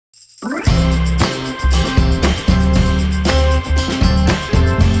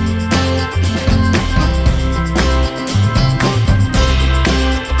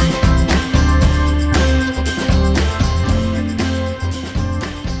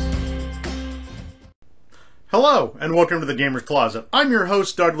Hello, and welcome to the Gamer's Closet. I'm your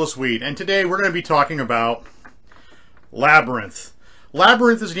host, Douglas Weed, and today we're going to be talking about Labyrinth.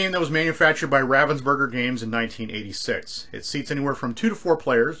 Labyrinth is a game that was manufactured by Ravensburger Games in 1986. It seats anywhere from 2 to 4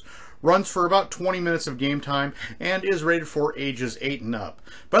 players, runs for about 20 minutes of game time, and is rated for ages 8 and up.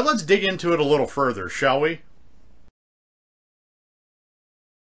 But let's dig into it a little further, shall we?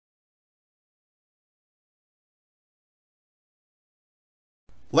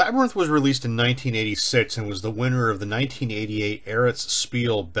 Labyrinth was released in 1986 and was the winner of the 1988 Eretz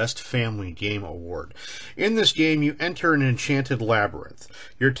Spiel Best Family Game Award. In this game, you enter an enchanted labyrinth.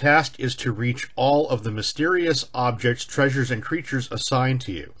 Your task is to reach all of the mysterious objects, treasures, and creatures assigned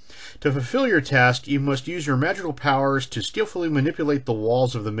to you. To fulfill your task, you must use your magical powers to skillfully manipulate the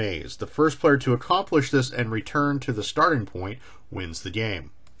walls of the maze. The first player to accomplish this and return to the starting point wins the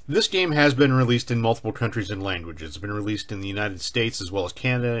game. This game has been released in multiple countries and languages. It's been released in the United States as well as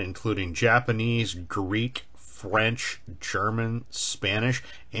Canada, including Japanese, Greek, French, German, Spanish,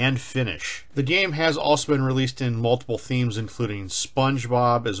 and Finnish. The game has also been released in multiple themes, including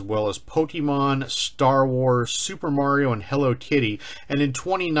SpongeBob, as well as Pokemon, Star Wars, Super Mario, and Hello Kitty, and in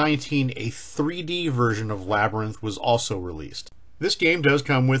 2019, a 3D version of Labyrinth was also released. This game does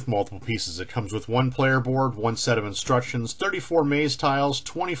come with multiple pieces. It comes with 1 player board, 1 set of instructions, 34 maze tiles,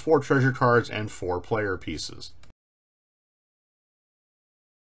 24 treasure cards, and 4 player pieces.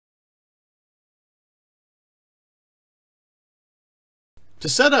 To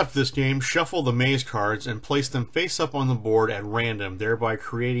set up this game, shuffle the maze cards and place them face up on the board at random, thereby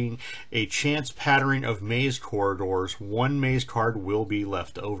creating a chance pattern of maze corridors. 1 maze card will be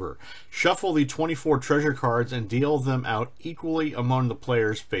left over. Shuffle the 24 treasure cards and deal them out equally among the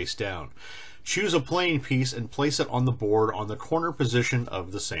players face down. Choose a playing piece and place it on the board on the corner position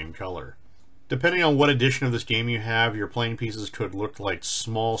of the same color. Depending on what edition of this game you have, your playing pieces could look like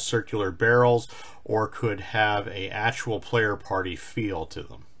small circular barrels or could have an actual player party feel to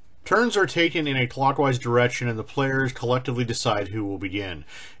them. Turns are taken in a clockwise direction and the players collectively decide who will begin.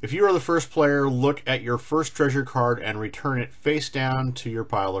 If you are the first player, look at your first treasure card and return it face down to your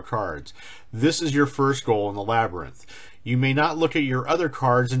pile of cards. This is your first goal in the labyrinth. You may not look at your other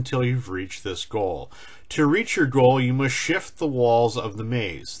cards until you've reached this goal. To reach your goal, you must shift the walls of the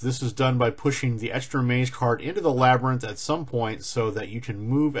maze. This is done by pushing the extra maze card into the labyrinth at some point so that you can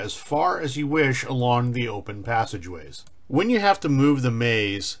move as far as you wish along the open passageways. When you have to move the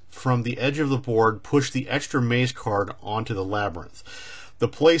maze from the edge of the board, push the extra maze card onto the labyrinth. The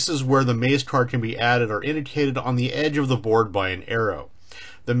places where the maze card can be added are indicated on the edge of the board by an arrow.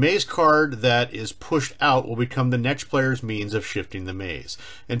 The maze card that is pushed out will become the next player's means of shifting the maze.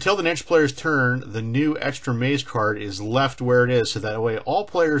 Until the next player's turn, the new extra maze card is left where it is, so that way all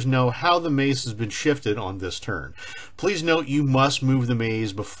players know how the maze has been shifted on this turn. Please note you must move the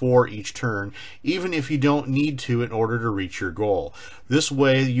maze before each turn, even if you don't need to in order to reach your goal. This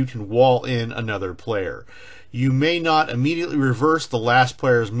way you can wall in another player. You may not immediately reverse the last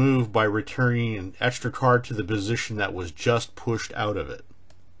player's move by returning an extra card to the position that was just pushed out of it.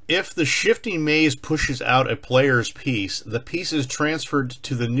 If the shifting maze pushes out a player's piece, the piece is transferred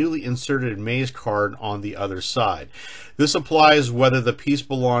to the newly inserted maze card on the other side. This applies whether the piece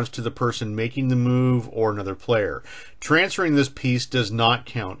belongs to the person making the move or another player. Transferring this piece does not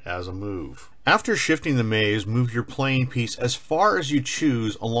count as a move. After shifting the maze, move your playing piece as far as you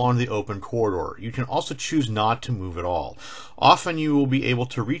choose along the open corridor. You can also choose not to move at all. Often you will be able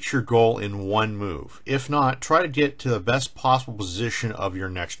to reach your goal in 1 move. If not, try to get to the best possible position of your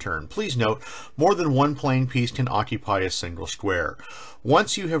next turn. Please note, more than 1 playing piece can occupy a single square.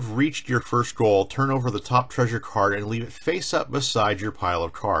 Once you have reached your first goal, turn over the top treasure card and leave it face up beside your pile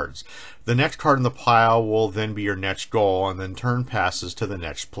of cards. The next card in the pile will then be your next goal, and then turn passes to the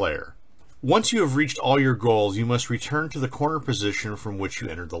next player. Once you have reached all your goals, you must return to the corner position from which you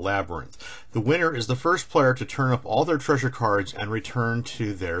entered the labyrinth. The winner is the first player to turn up all their treasure cards and return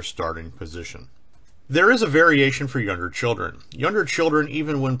to their starting position. There is a variation for younger children. Younger children,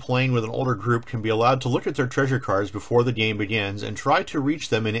 even when playing with an older group, can be allowed to look at their treasure cards before the game begins and try to reach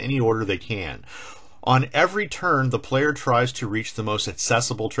them in any order they can. On every turn, the player tries to reach the most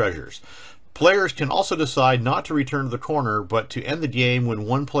accessible treasures. Players can also decide not to return to the corner, but to end the game when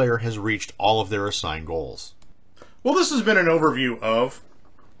 1 player has reached all of their assigned goals. Well, this has been an overview of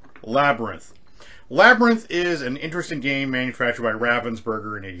Labyrinth. Labyrinth is an interesting game manufactured by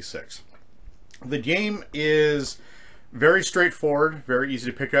Ravensburger in '86. The game is very straightforward, very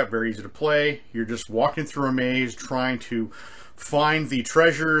easy to pick up, very easy to play. You're just walking through a maze trying to find the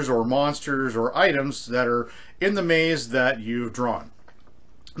treasures or monsters or items that are in the maze that you've drawn.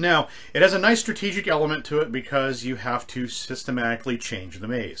 Now, it has a nice strategic element to it because you have to systematically change the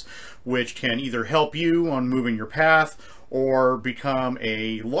maze, which can either help you on moving your path or become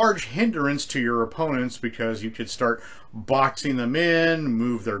a large hindrance to your opponents because you could start boxing them in,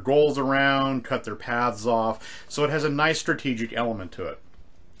 move their goals around, cut their paths off. So it has a nice strategic element to it.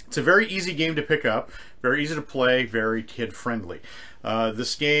 It's a very easy game to pick up, very easy to play, very kid-friendly.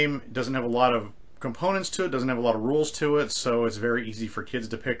 This game doesn't have a lot of components to it, doesn't have a lot of rules to it, so it's very easy for kids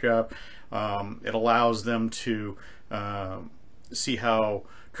to pick up. It allows them to see how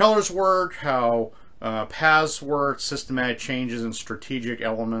colors work, how paths work, systematic changes and strategic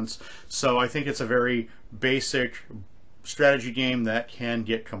elements. So I think it's a very basic strategy game that can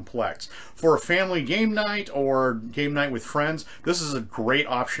get complex. For a family game night or game night with friends, this is a great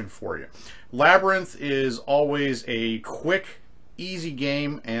option for you. Labyrinth is always a quick, easy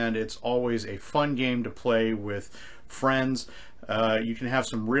game, and it's always a fun game to play with friends. You can have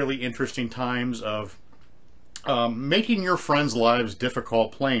some really interesting times of making your friends' lives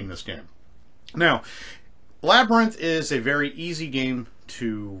difficult playing this game. Now, Labyrinth is a very easy game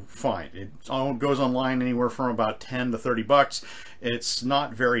to find. It goes online anywhere from about 10 to 30 bucks. It's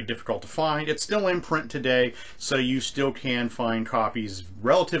not very difficult to find. It's still in print today, so you still can find copies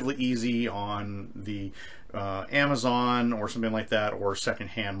relatively easy on the Amazon or something like that, or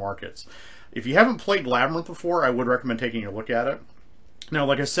secondhand markets. If you haven't played Labyrinth before, I would recommend taking a look at it. Now,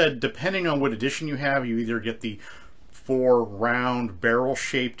 like I said, depending on what edition you have, you either get the 4 round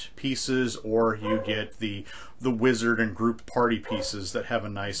barrel-shaped pieces, or you get the wizard and group party pieces that have a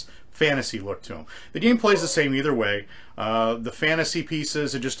nice fantasy look to them. The game plays the same either way. The fantasy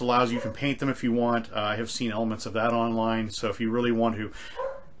pieces, it just allows you can paint them if you want. I have seen elements of that online, so if you really want to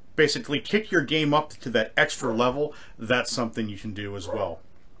basically kick your game up to that extra level, that's something you can do as well.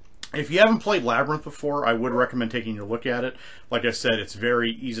 If you haven't played Labyrinth before, I would recommend taking a look at it. Like I said, it's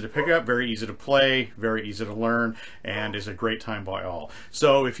very easy to pick up, very easy to play, very easy to learn, and is a great time by all.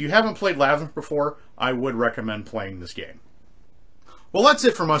 So if you haven't played Labyrinth before, I would recommend playing this game. Well, that's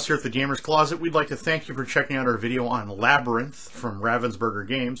it from us here at the Gamer's Closet. We'd like to thank you for checking out our video on Labyrinth from Ravensburger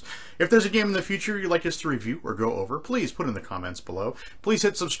Games. If there's a game in the future you'd like us to review or go over, please put in the comments below. Please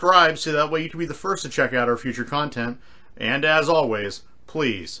hit subscribe so that way you can be the first to check out our future content. And as always,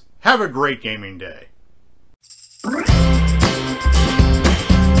 please have a great gaming day.